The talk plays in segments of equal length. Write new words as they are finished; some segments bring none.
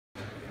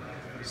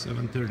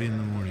7:30 in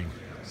the morning,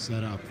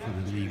 set up for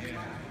the league.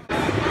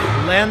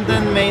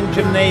 London Main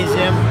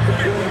Gymnasium,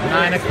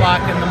 9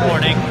 o'clock in the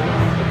morning.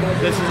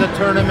 This is a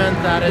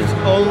tournament that is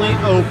only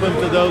open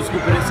to those who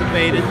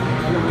participated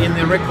in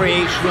the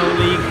recreational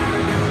league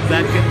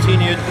that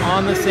continued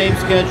on the same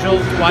schedule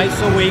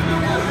twice a week,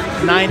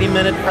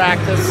 90-minute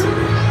practice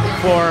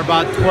for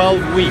about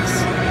 12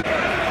 weeks.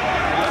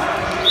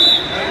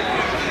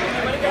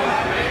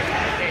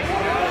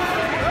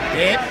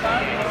 Hip,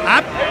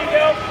 up,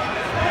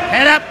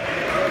 head up.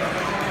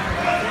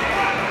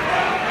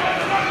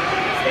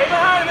 Stay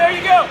behind, there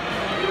you go.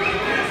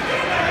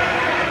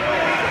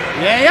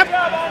 Yeah, yep.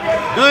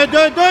 Good,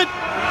 good, good.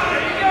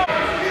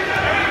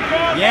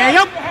 Yeah,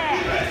 yep.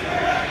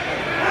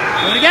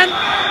 Do it again.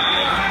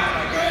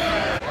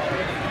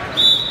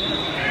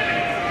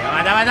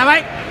 Давай, давай, давай.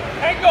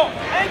 Ankle,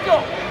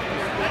 ankle.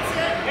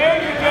 There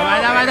you go. Давай,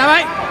 давай,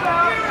 давай.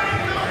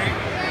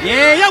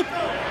 Yeah, yep.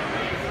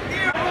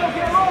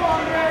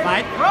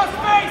 Fight. Cross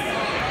face.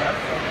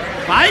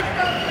 Fight.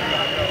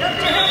 Get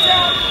your hips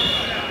out.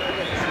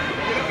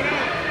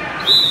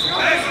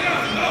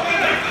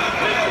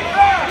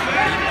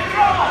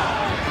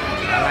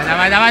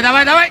 Давай, давай,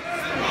 давай, давай.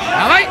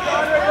 Давай.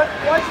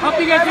 Up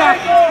you get that.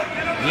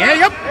 Yeah,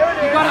 yep.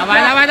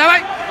 Давай, давай,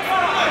 давай.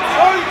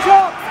 Hold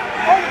chop.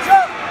 Hold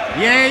chop.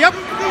 Yeah, yep. Go.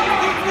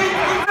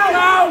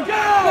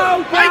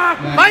 Go. Fight,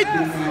 fight,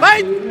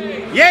 fight.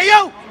 Yeah,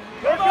 yo.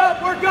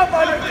 Work up,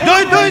 Andre. Do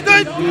it, do it, do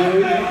it.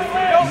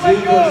 Don't let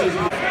go.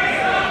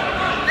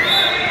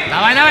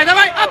 Давай, давай,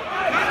 давай. Up,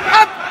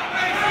 up,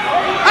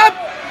 up.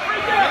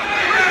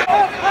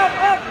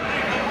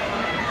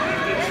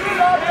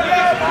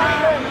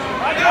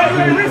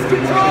 Wrist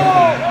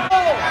control.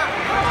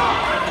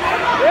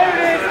 There it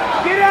is.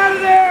 Get out of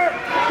there.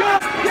 Go.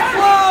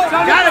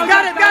 Got it,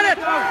 got it, got it.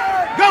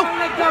 Go.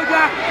 Let go,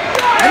 Jack.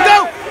 And go.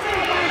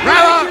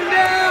 Bravo.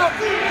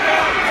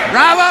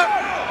 Bravo.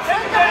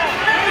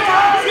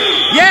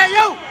 Yeah,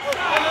 yo.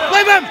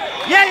 Flip him.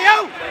 Yeah, yo.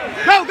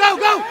 Go, go,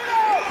 go.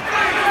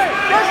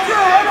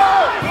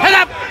 Head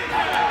up.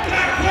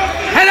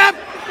 Head up.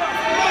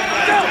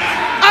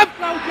 Up.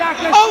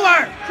 Over.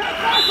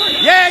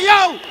 Yeah,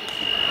 yo.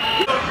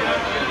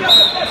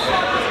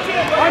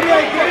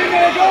 Andre, get in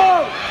there,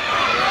 go.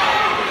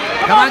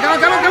 Come on, come on,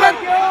 come on, come on.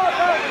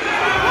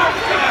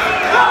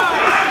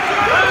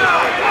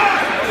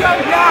 Go,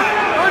 Jack.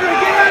 Andre,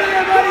 get out of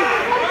there, buddy.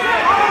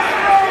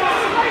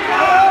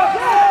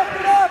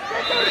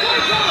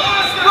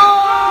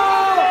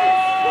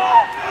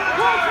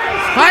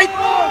 Fight.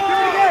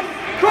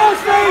 Cross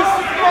face.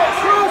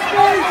 Cross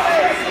face.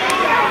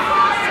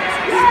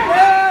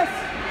 Yes.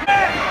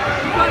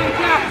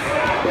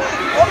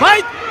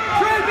 Fight.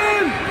 Trip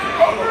him.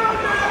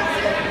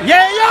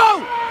 Yeah, yo.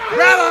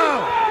 Bravo.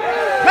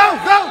 Go,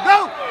 go, go.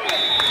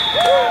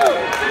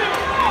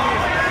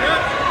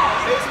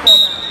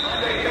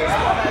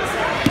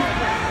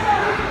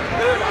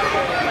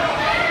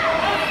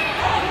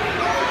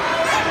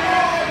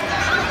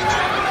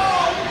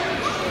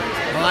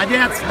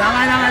 Молодец.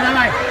 Давай, давай,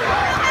 давай.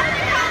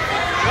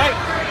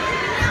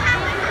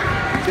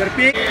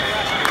 Терпи.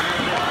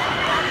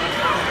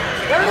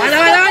 Давай,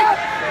 давай, давай.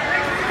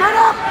 Get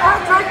up,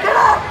 Andre, get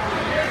up.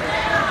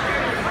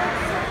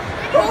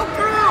 Go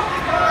through.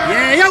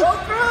 Yeah, yo. Go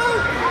through.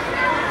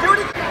 Do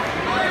it.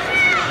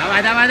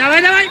 Давай, давай,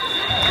 давай, давай.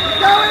 Keep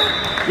going.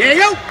 Yeah,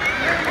 yo.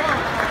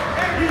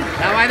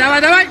 Давай,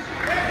 давай, давай.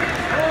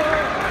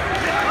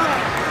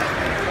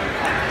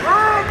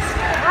 Relax.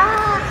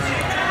 Relax.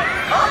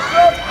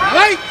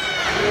 Давай.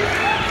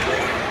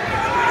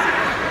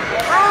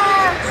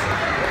 Relax.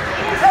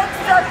 10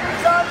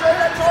 seconds, Andre,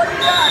 that's all you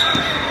got.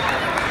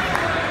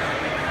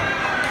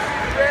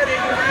 Ready.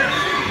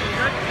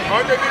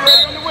 Andre, be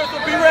ready on the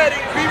whistle. Be ready.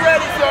 Be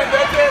ready, son.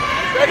 That's it.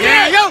 That's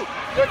Yeah, it. yo.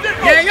 That's it.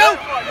 Yeah, yo.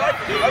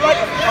 I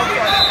like it.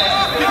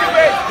 Keep your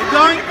base. Keep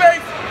going. Keep your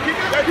base. Keep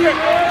your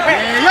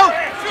base. Yeah, yo.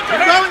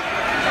 Keep going.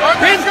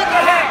 Pin.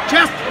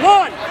 Chest.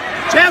 One.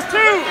 Chest.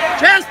 Two.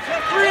 Chest.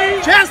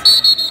 Three. Chest.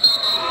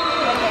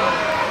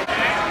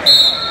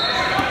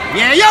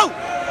 Yeah, yo.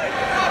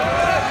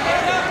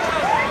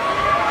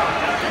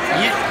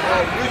 Yeah.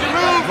 Use your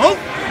move. Move.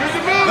 Use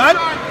your move, Good.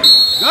 son.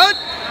 Good.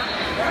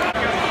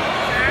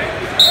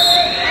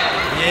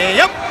 Yeah,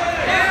 yep.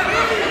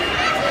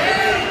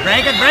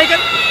 Break it, break it.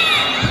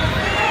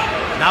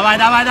 Давай,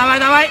 давай, давай,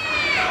 давай.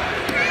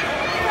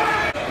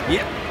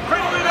 Yeah.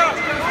 Cradle it up.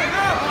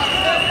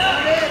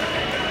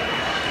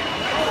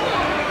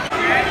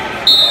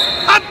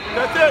 Up.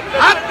 That's it.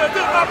 Up. That's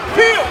it. Up.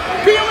 Peel.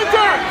 Peel and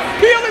turn.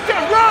 Peel and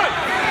turn. Run.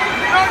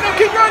 No, no,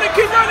 keep running.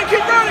 Keep running.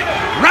 Keep running.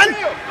 Run.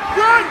 Peel.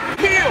 Run.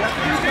 Peel.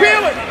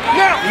 Peel it.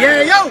 Now.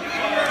 Yeah, yo.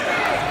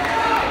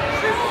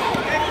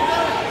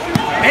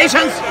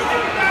 Patience.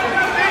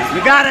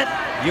 You got it.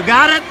 You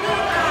got it.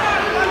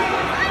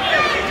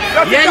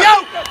 That's Yeah, it. yo.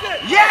 That's it.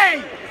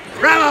 Yay.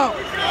 Bravo.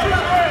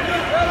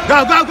 Go,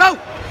 go, go.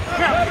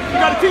 Now, you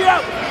gotta tee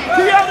out.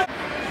 Tee out.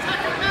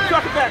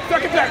 Suck it back.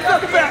 Suck it back.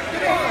 Suck it back.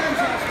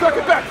 Suck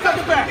it back. Suck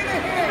it back.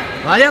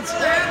 Молодец.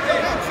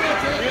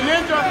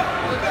 Ninja.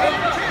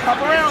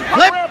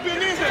 Flip.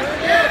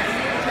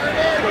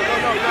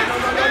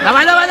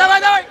 Давай, давай,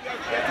 давай, давай.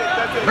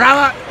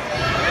 Браво.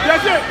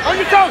 That's it. On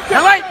your toes.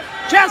 Давай.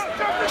 Chest,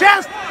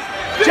 chest,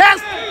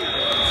 chest.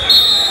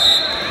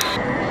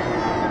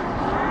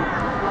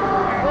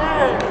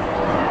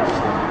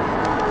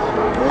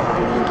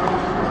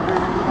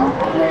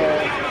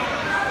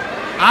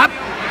 Up.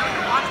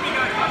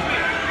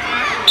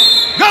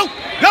 Go,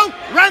 go,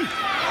 run.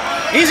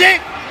 Easy.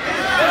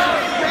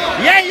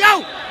 Yeah,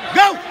 yo.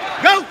 Go,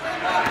 go.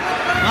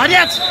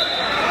 Молодец.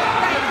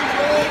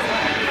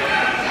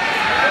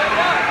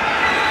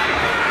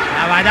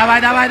 Давай,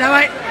 давай, давай,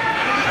 давай.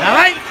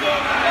 Давай.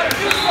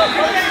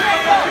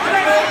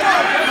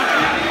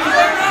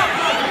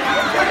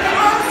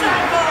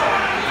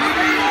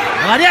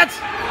 Молодец.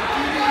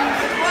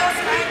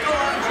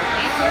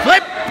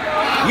 Флип.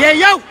 Yeah,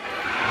 yo.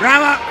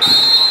 Браво.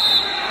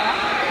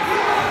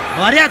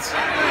 Молодец.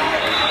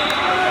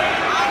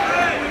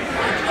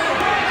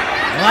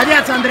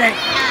 Молодец, Андрей.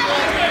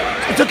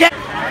 It's okay.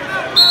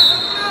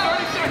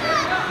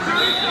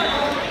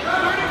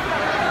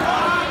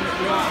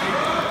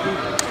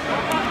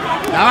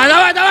 Давай,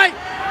 давай, давай.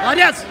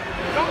 Молодец.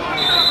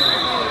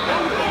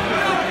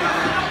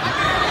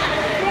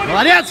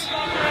 Молодец.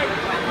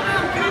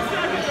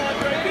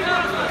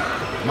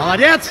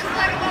 Молодец.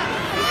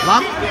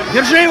 Лам.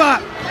 Держи его.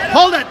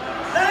 Hold it.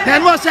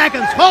 10 more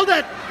seconds. Hold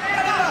it.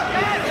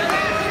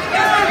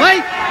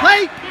 Play.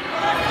 Play.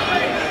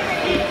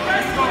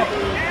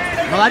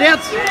 Молодец.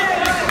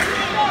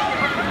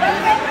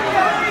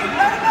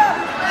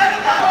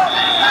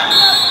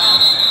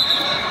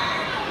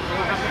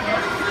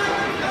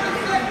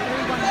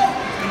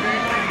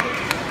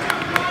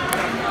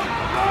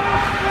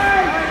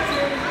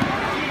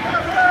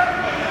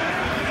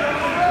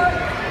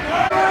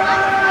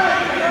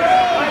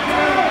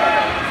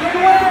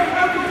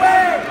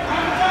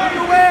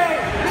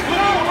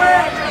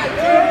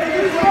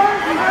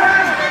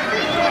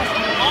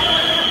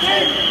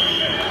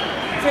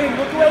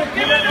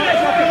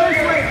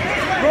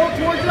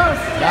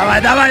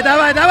 Давай, давай,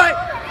 давай, давай!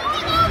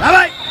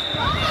 Давай!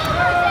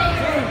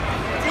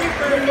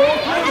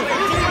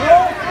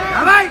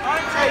 Давай!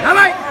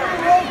 Давай!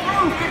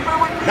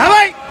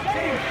 Давай!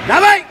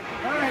 Давай!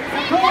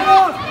 Pull it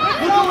off!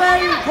 Look away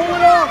and pull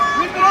it off!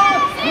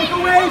 Look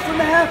away from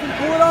the half and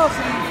pull it off!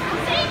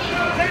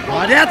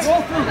 Молодец!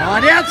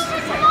 Молодец!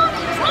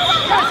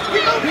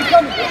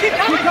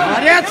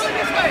 Молодец!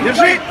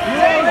 Держи!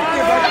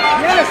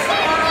 Yes!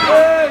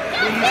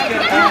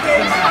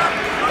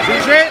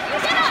 Держи!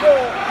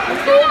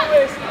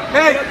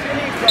 Hey!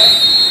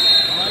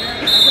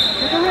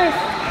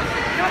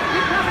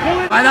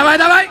 Давай, давай,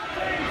 давай!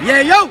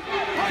 Yeah, yo! Look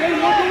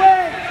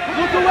away!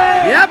 Look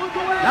away! Yep!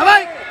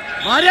 Давай!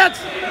 Молодец!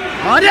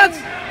 Молодец!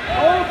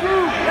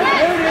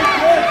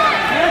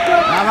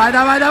 Давай,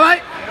 давай,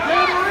 давай!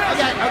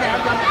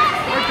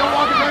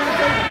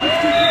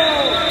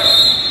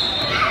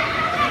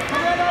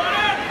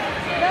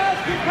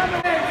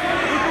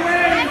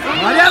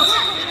 Молодец!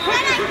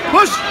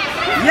 Пуш!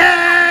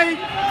 Ей!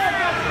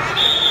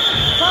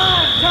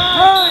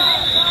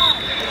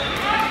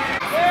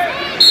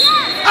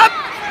 Ап!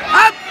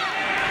 Ап!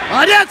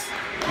 Молодец!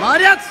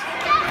 Молодец!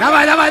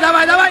 Давай, давай,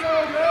 давай, давай!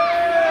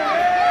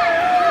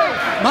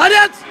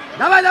 Молодец!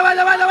 Давай, давай,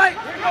 давай, давай!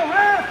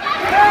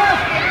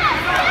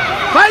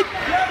 Файт!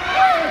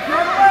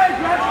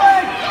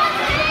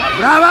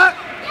 Браво!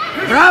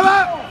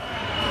 Браво!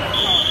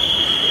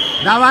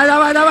 Давай,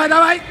 давай, давай,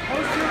 давай!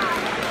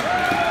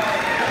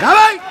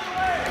 Давай!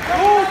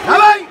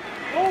 Давай!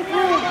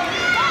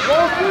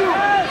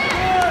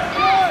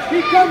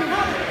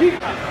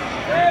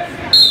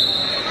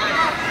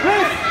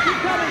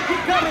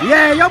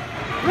 Yeah, yup!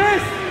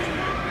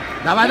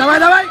 Давай, давай,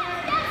 давай!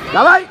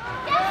 Давай!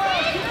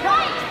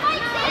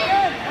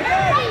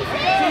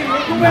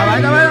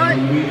 Давай, давай, давай!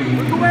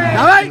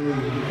 Давай!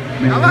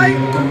 Давай!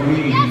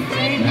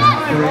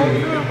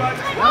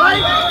 Давай!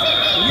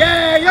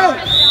 Yeah, yo!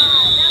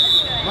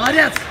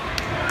 Молодец!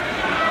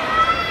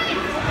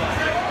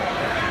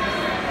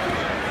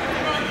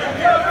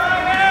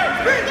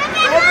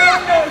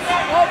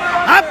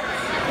 Up!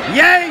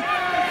 Yay!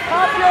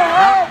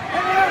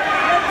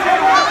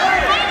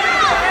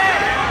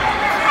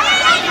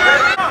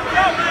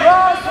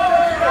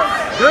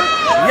 Good.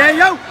 Yeah,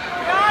 yo!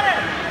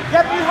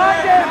 Get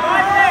behind him!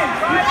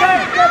 You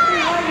guys get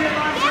behind him!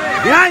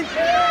 Behind!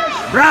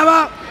 Bravo!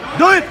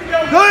 Do it!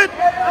 Do it!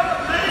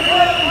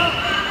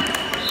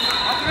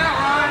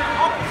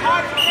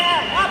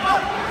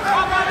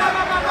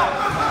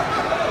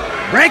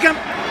 Break him!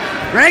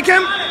 Break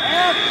him!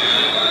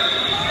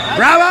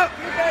 Bravo!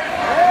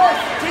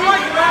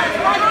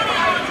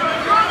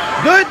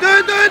 Do it! Do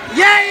it! Do it!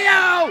 Yeah!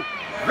 Yo!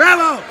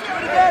 Bravo!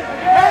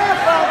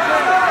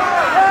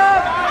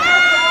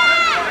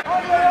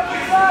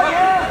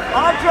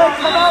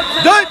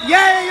 Do it!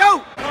 Yeah! Yo!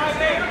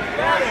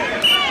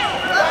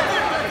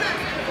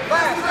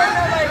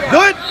 Do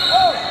it!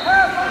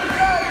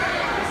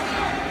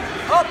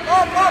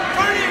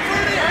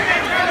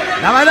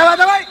 Давай, давай,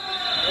 давай!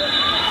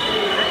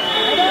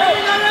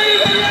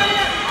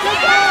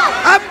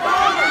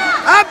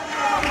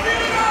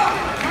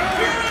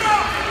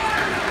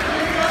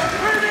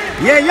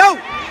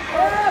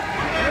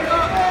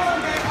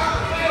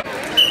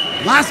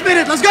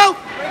 minute. Let's go.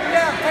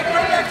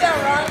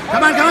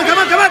 Come on, come on, come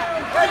on, come on.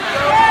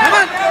 Come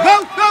on. Go,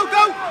 go,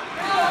 go.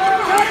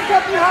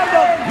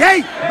 Yay.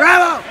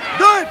 Bravo.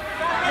 Do it.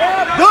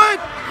 Do it.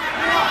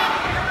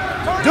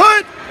 Do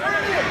it.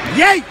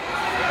 Yay.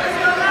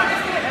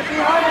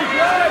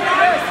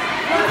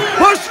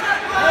 Push.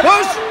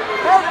 Push.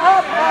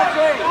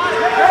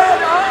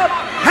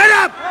 Head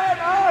up.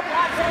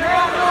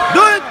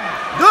 Do it.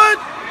 Do it.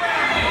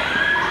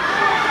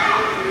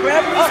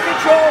 Grab wrist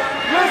control.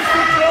 Wrist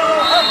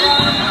control.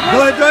 Do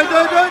it, do it, do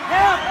it, do it.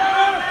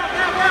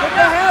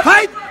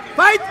 Fight.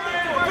 Fight.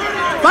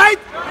 Fight.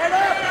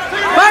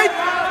 Fight.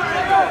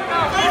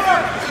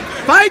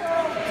 Fight.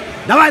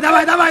 Давай,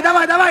 давай, давай,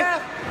 давай, давай.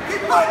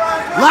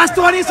 Last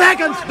 20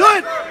 seconds. Do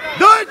it.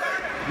 Do it.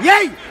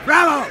 Yay.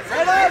 Bravo.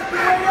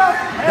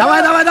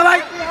 Давай, давай,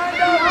 давай.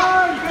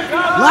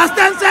 Last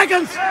 10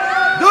 seconds.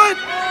 Do it.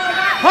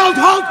 Hold,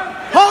 hold,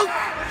 hold.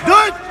 Do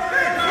it.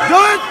 Do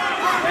it.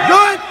 Do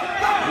it.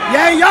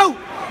 Yay, yo.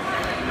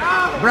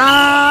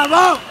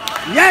 Bravo.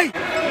 Yay.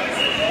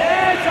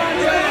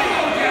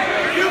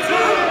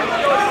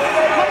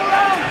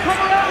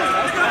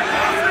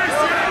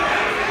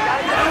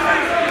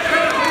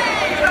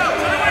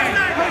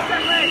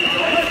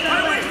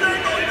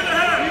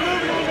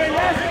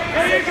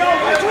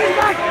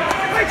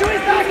 Wait till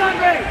he's back,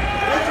 Andre!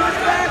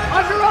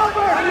 Under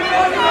over!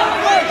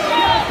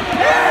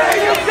 There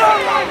you go,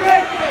 Andre!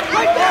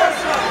 Right there!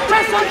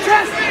 Chest on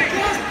chest!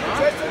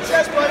 Chest on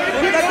chest, buddy!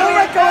 Don't let go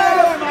of that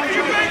arm,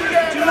 Andre!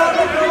 Do not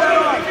let go of that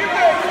arm!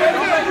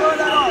 Don't let go of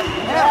that arm!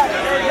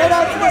 Get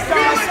out to the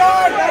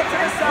side! Back to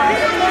the side!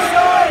 To the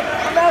side!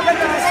 Come out back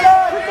to the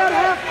side! Put that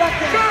half back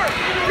there!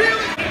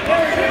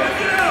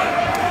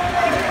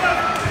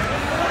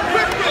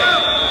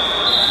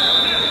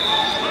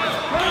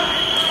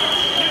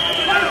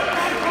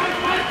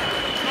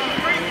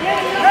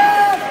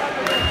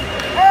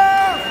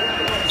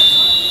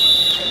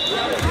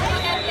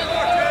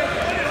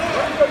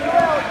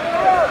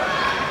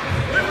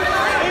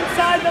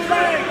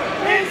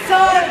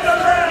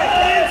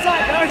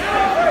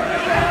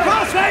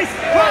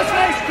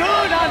 Crossface,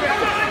 good, Andre.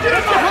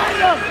 Get behind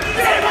him.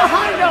 Stay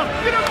behind him.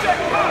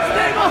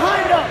 Stay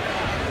behind him.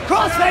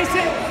 Crossface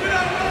it.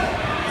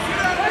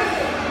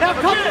 Now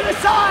come to the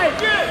side.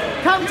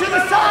 Come to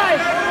the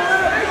side.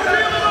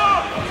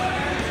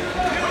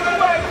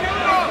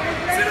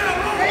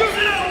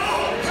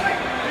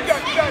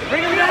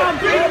 Bring him down.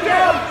 Bring him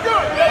down.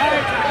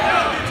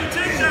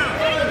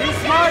 He's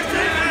smart.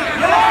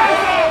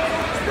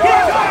 Keep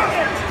doing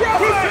it. Keep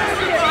doing it.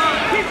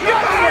 Keep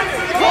doing it.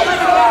 Pull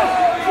it off.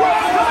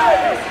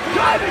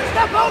 Drive it!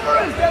 Step over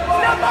him! Step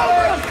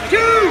over him!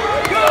 Good!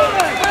 Good!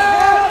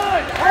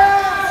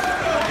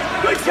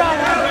 Good job,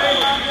 Andre!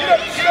 Get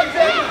up,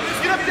 Jack!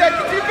 Get up, Jack!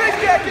 Get your big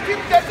Jack! Get your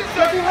Jack!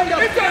 Get behind him!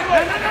 No! Stay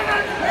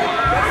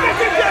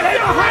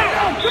behind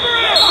him! Come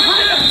around!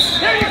 Behind him!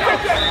 There you go!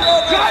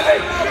 Drive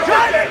it!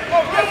 Drive it!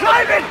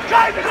 Drive it!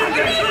 Drive it!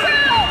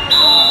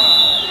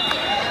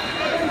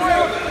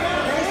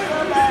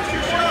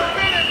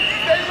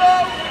 Stay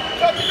low!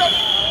 Touch it up!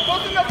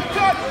 Close enough to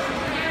touch!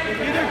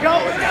 Either go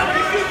or down.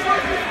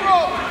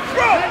 Scroll.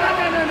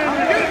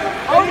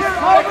 Over.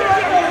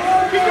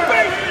 Keep your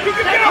base. Keep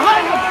your base.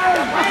 Behind him.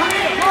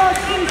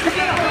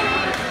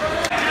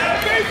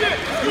 Face it.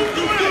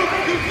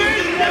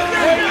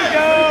 There you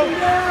go.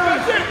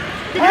 That's it.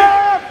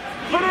 Half.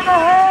 Put in a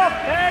half.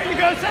 There you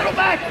go. Settle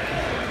back.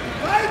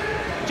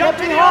 Jump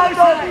to the other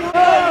side.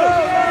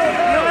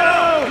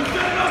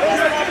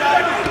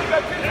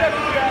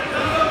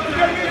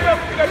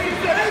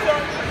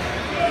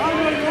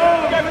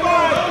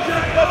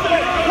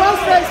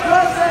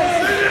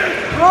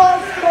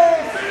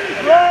 Crossface!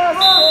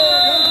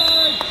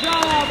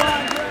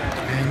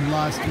 And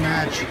last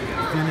match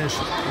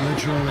finished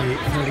literally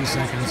 30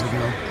 seconds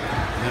ago.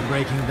 And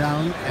breaking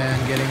down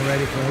and getting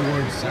ready for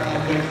awards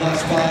ceremony. Weight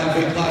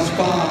class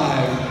 5.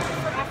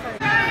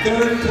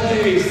 Third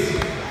place,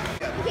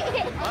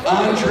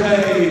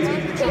 Andre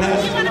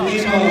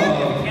Nasralimo.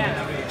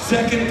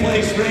 Second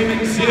place,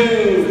 Raymond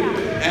Zhu.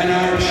 And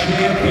our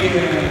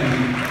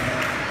champion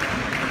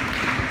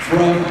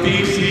from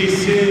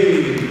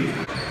BCC.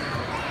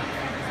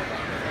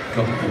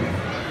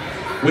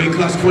 Weight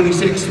class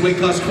 26, weight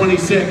class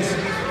 26.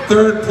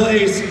 Third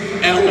place,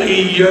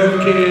 Ellie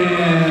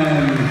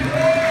Yerkin.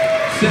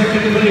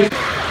 Second place.